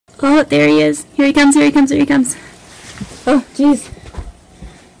Oh, there he is. Here he comes, here he comes, here he comes. Oh, jeez.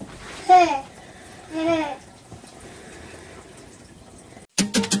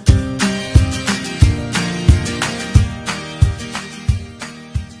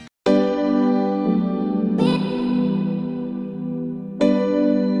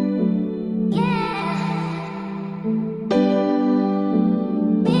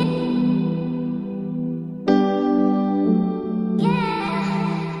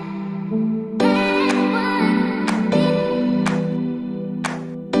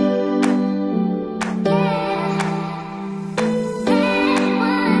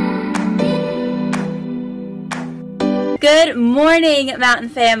 Good morning, Mountain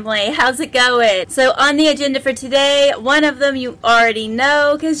Family. How's it going? So on the agenda for today, one of them you already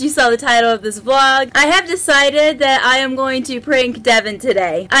know because you saw the title of this vlog. I have decided that I am going to prank Devin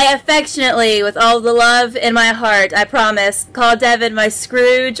today. I affectionately, with all the love in my heart, I promise, call Devin my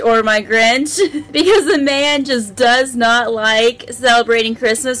Scrooge or my Grinch because the man just does not like celebrating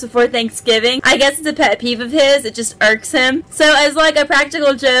Christmas before Thanksgiving. I guess it's a pet peeve of his. It just irks him. So as like a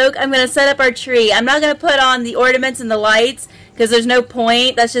practical joke, I'm going to set up our tree. I'm not going to put on the ornaments and the lights because there's no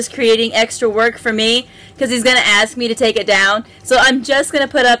point. That's just creating extra work for me because he's going to ask me to take it down. So I'm just going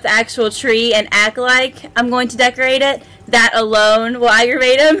to put up the actual tree and act like I'm going to decorate it. That alone will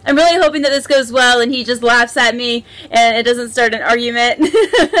aggravate him. I'm really hoping that this goes well and he just laughs at me and it doesn't start an argument.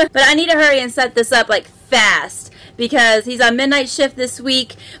 But I need to hurry and set this up like fast because he's on midnight shift this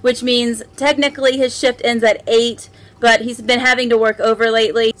week, which means technically his shift ends at 8. But he's been having to work over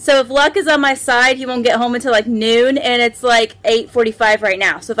lately. So if luck is on my side, he won't get home until like noon, and it's like 8:45 right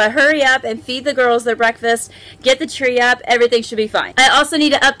now. So if I hurry up and feed the girls their breakfast, get the tree up, everything should be fine. I also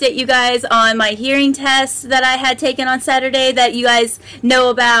need to update you guys on my hearing test that I had taken on Saturday that you guys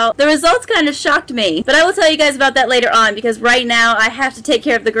know about. The results kind of shocked me, but I will tell you guys about that later on because right now I have to take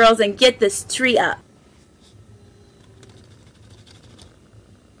care of the girls and get this tree up.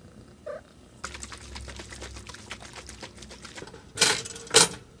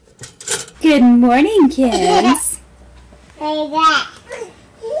 Good morning, kids. Good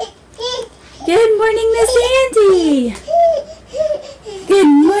morning, Miss Andy. Good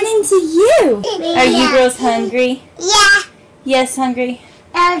morning to you. Are you girls hungry? Yeah. Yes, hungry?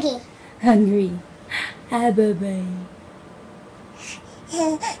 Okay. Hungry. Hi, baby.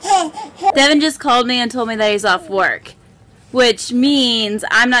 Devin just called me and told me that he's off work, which means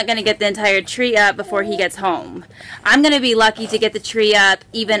I'm not going to get the entire tree up before he gets home. I'm going to be lucky to get the tree up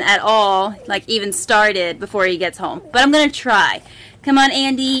even at all, like even started before he gets home. But I'm going to try. Come on,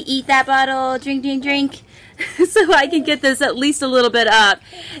 Andy, eat that bottle, drink, drink, drink, so I can get this at least a little bit up.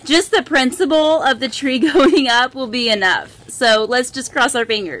 Just the principle of the tree going up will be enough. So let's just cross our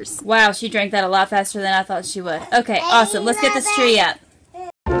fingers. Wow, she drank that a lot faster than I thought she would. Okay, awesome. Let's get this tree up.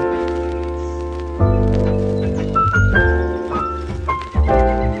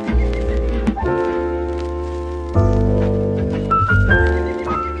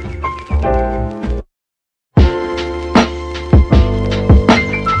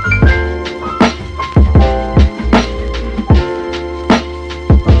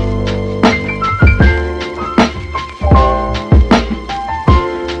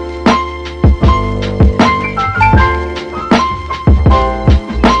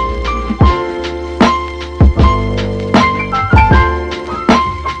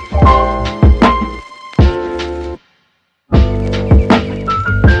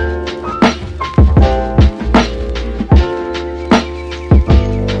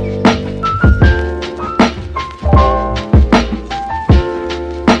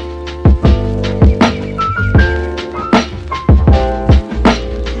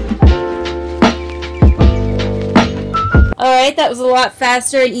 Alright, that was a lot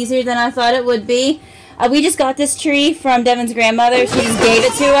faster and easier than I thought it would be. We just got this tree from Devin's grandmother. She just gave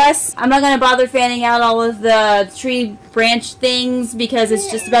it to us. I'm not going to bother fanning out all of the tree branch things because it's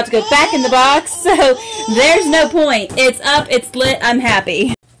just about to go back in the box. So there's no point. It's up, it's lit, I'm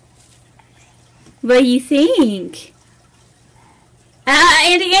happy. What do you think?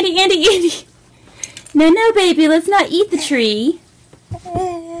 Andy, Andy, Andy, Andy. No, no, baby, let's not eat the tree.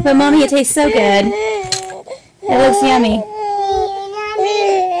 But Mommy, it tastes so good. It looks yummy.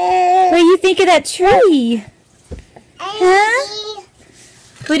 What do you think of that tree? Huh?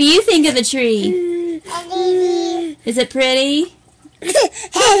 What do you think of the tree? Is it pretty?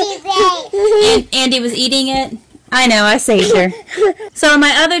 And Andy was eating it? I know, I saved her. So on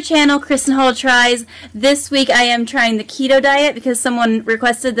my other channel, Kristen Hall Tries, this week I am trying the keto diet because someone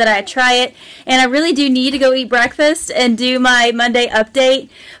requested that I try it. And I really do need to go eat breakfast and do my Monday update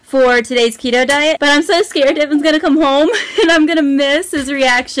for today's keto diet. But I'm so scared Evan's going to come home and I'm going to miss his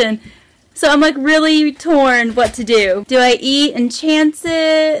reaction. So I'm like really torn what to do. Do I eat and chance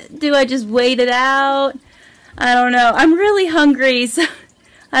it? Do I just wait it out? I don't know. I'm really hungry, so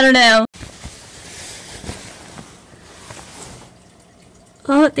I don't know.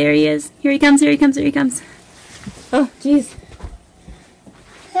 Oh, there he is. Here he comes, here he comes, here he comes. Oh, jeez.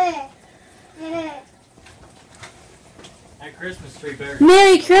 That Christmas tree better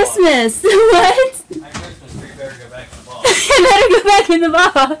Merry Christmas! What? That Christmas tree better go back in the box. It better go back in the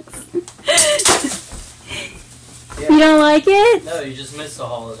box. Yeah. You don't like it? No, you just missed the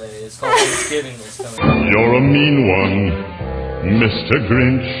holiday. It's called Thanksgiving that's coming. You're a mean one, Mr.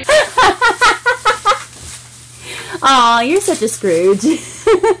 Grinch. Aw, you're such a Scrooge.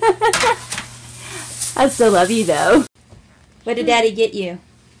 I still love you, though. What did Daddy get you?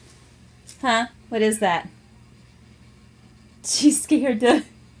 Huh? What is that? She's scared to...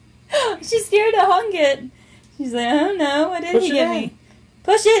 She's scared to hung it. She's like, oh no, what did he get me?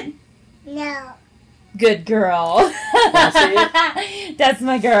 Push it! No. Good girl. That's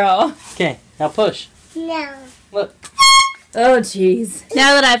my girl. Okay, now push. No. Look. Oh, jeez.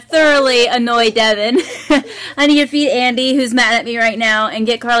 Now that I've thoroughly annoyed Devin, I need to feed Andy, who's mad at me right now, and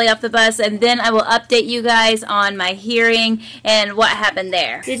get Carly off the bus, and then I will update you guys on my hearing and what happened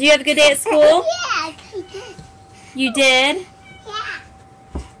there. Did you have a good day at school? Yeah, I did. You did?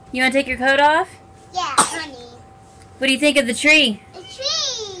 Yeah. You want to take your coat off? Yeah, honey. What do you think of the tree? A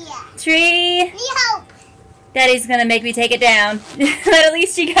tree. Tree? We hope. Daddy's going to make me take it down. But at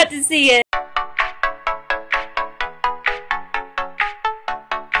least you got to see it.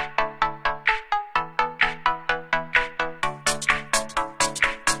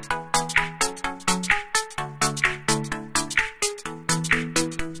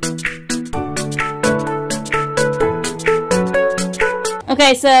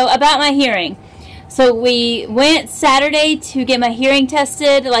 Okay, so about my hearing. So we went Saturday to get my hearing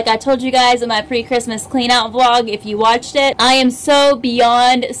tested, like I told you guys in my pre-Christmas clean-out vlog, if you watched it. I am so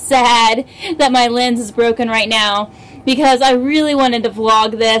beyond sad that my lens is broken right now, because I really wanted to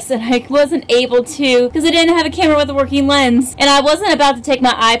vlog this and I wasn't able to because I didn't have a camera with a working lens. And I wasn't about to take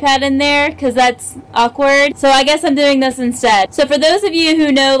my iPad in there because that's awkward. So I guess I'm doing this instead. So for those of you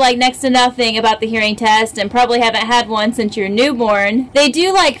who know like next to nothing about the hearing test and probably haven't had one since you're newborn, they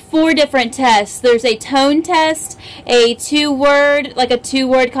do like 4 different tests. There's a tone test, a two-word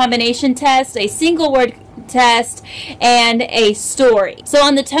combination test, a single word test, and a story. So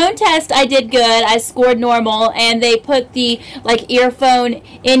on the tone test I did good. I scored normal, and they put the like earphone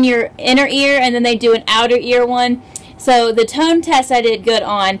in your inner ear and then they do an outer ear one. So the tone test I did good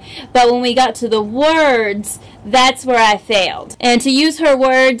on, but when we got to the words, that's where I failed. And to use her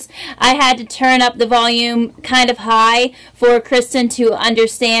words, I had to turn up the volume kind of high for Kristen to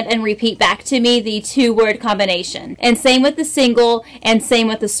understand and repeat back to me the 2-word combination. And same with the single, and same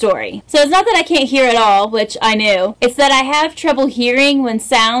with the story. So it's not that I can't hear at all, which I knew. It's that I have trouble hearing when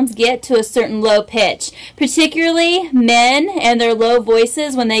sounds get to a certain low pitch. Particularly men and their low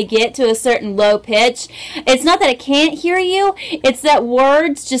voices when they get to a certain low pitch. It's not that I can't hear you, it's that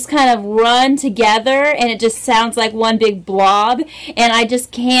words just kind of run together and it just sounds like one big blob, and I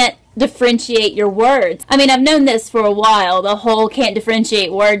just can't differentiate your words. I mean, I've known this for a while, the whole can't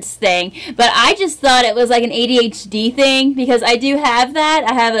differentiate words thing, but I just thought it was like an ADHD thing because I do have that.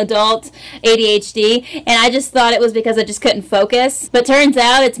 I have adult ADHD, and I just thought it was because I just couldn't focus, but turns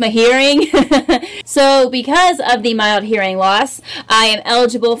out it's my hearing. So because of the mild hearing loss, I am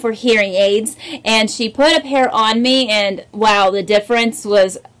eligible for hearing aids, and she put a pair on me, and wow, the difference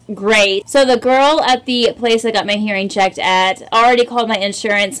was great. So the girl at the place I got my hearing checked at already called my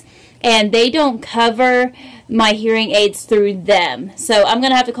insurance, and they don't cover my hearing aids through them. So I'm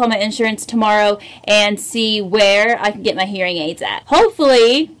going to have to call my insurance tomorrow and see where I can get my hearing aids at.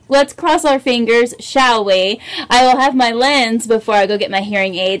 Hopefully, let's cross our fingers, shall we? I will have my lens before I go get my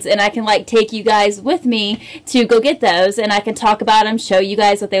hearing aids, and I can like take you guys with me to go get those, and I can talk about them, show you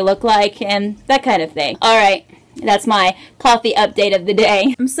guys what they look like, and that kind of thing. Alright. That's my coffee update of the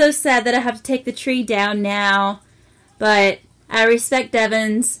day. I'm so sad that I have to take the tree down now, but I respect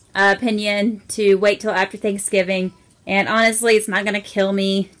Devin's opinion to wait till after Thanksgiving, and honestly, it's not going to kill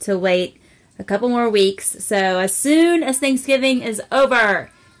me to wait a couple more weeks. So as soon as Thanksgiving is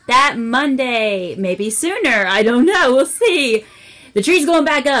over, that Monday, maybe sooner, I don't know, we'll see, the tree's going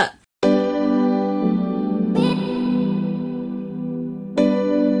back up.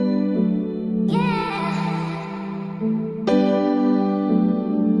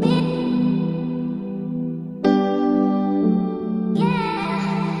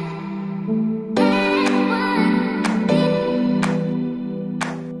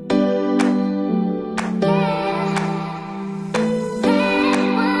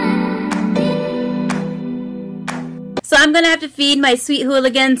 I'm going to have to feed my sweet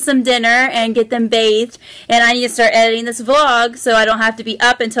hooligans some dinner and get them bathed. And I need to start editing this vlog so I don't have to be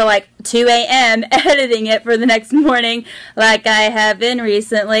up until like 2 a.m. editing it for the next morning like I have been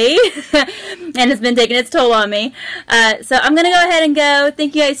recently. And it's been taking its toll on me. So I'm going to go ahead and go.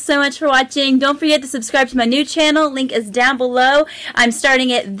 Thank you guys so much for watching. Don't forget to subscribe to my new channel. Link is down below. I'm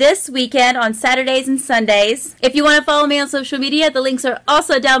starting it this weekend on Saturdays and Sundays. If you want to follow me on social media, the links are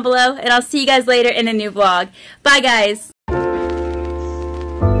also down below. And I'll see you guys later in a new vlog. Bye guys.